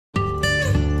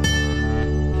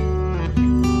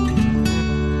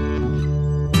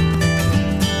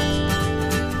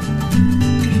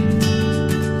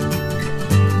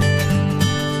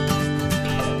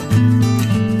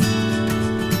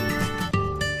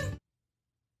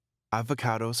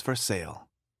Avocados for Sale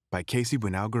by Casey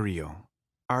Buonaugurio.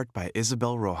 Art by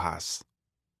Isabel Roxas.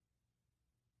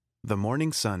 The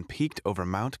morning sun peeked over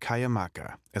Mount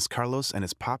Cayamaca as Carlos and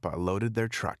his papa loaded their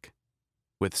truck.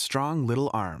 With strong little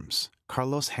arms,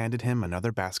 Carlos handed him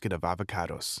another basket of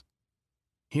avocados.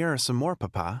 "Here are some more,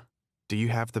 Papa. Do you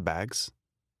have the bags?"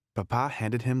 Papa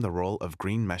handed him the roll of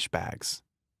green mesh bags.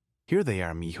 "Here they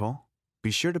are, mijo.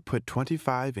 Be sure to put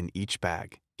 25 in each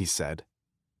bag," he said.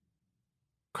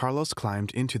 Carlos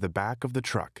climbed into the back of the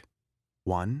truck.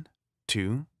 1,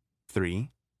 2,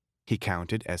 3. He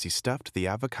counted as he stuffed the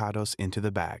avocados into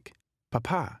the bag.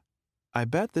 "Papa, I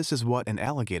bet this is what an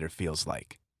alligator feels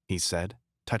like," he said,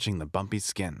 touching the bumpy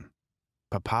skin.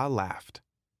 Papa laughed.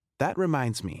 "That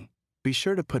reminds me, be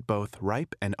sure to put both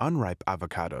ripe and unripe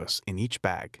avocados in each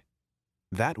bag.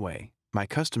 That way, my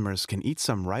customers can eat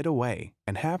some right away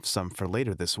and have some for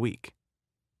later this week.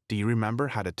 Do you remember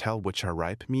how to tell which are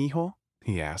ripe, mijo?"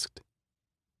 he asked.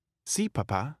 "Sí,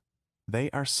 Papa.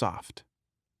 They are soft."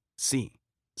 "Sí,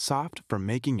 soft for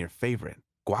making your favorite,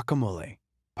 guacamole,"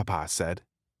 Papa said.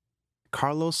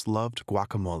 Carlos loved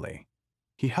guacamole.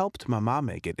 He helped Mama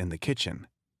make it in the kitchen.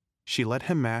 She let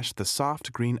him mash the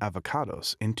soft green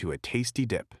avocados into a tasty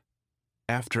dip.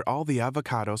 After all the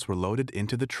avocados were loaded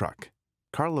into the truck,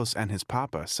 Carlos and his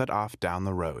papa set off down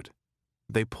the road.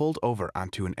 They pulled over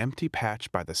onto an empty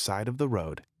patch by the side of the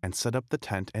road and set up the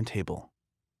tent and table.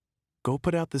 "Go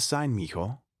put out the sign,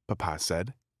 mijo," Papa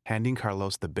said, handing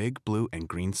Carlos the big blue and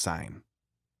green sign.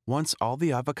 Once all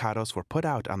the avocados were put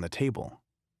out on the table,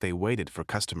 they waited for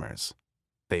customers.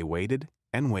 They waited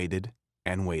and waited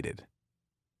and waited.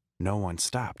 No one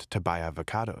stopped to buy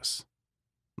avocados.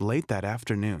 Late that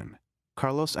afternoon,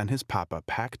 Carlos and his papa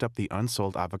packed up the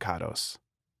unsold avocados.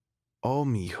 "Oh,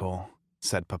 mijo,"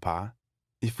 said Papa,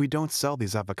 "if we don't sell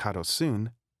these avocados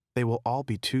soon, they will all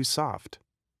be too soft."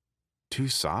 "Too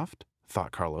soft?"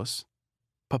 thought Carlos.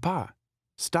 "Papa,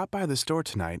 stop by the store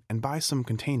tonight and buy some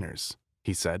containers,"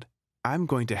 he said. "I'm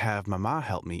going to have Mama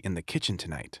help me in the kitchen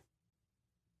tonight."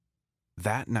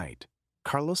 That night,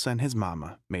 Carlos and his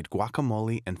mama made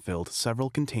guacamole and filled several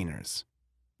containers.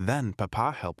 Then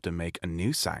Papa helped him make a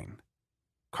new sign.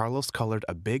 Carlos colored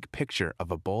a big picture of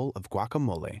a bowl of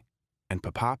guacamole, and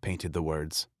Papa painted the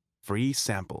words, "Free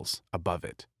samples," above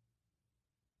it.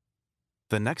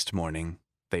 The next morning,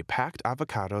 they packed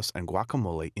avocados and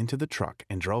guacamole into the truck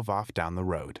and drove off down the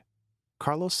road.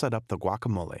 Carlos set up the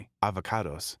guacamole,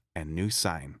 avocados, and new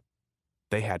sign.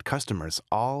 They had customers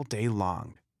all day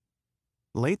long.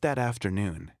 Late that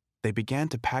afternoon, they began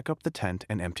to pack up the tent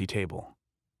and empty table.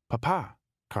 "Papa,"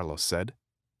 Carlos said,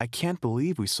 "I can't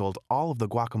believe we sold all of the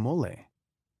guacamole."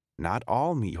 "Not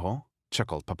all, mijo,"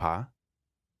 chuckled Papa.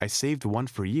 "I saved one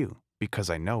for you because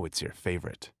I know it's your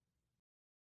favorite."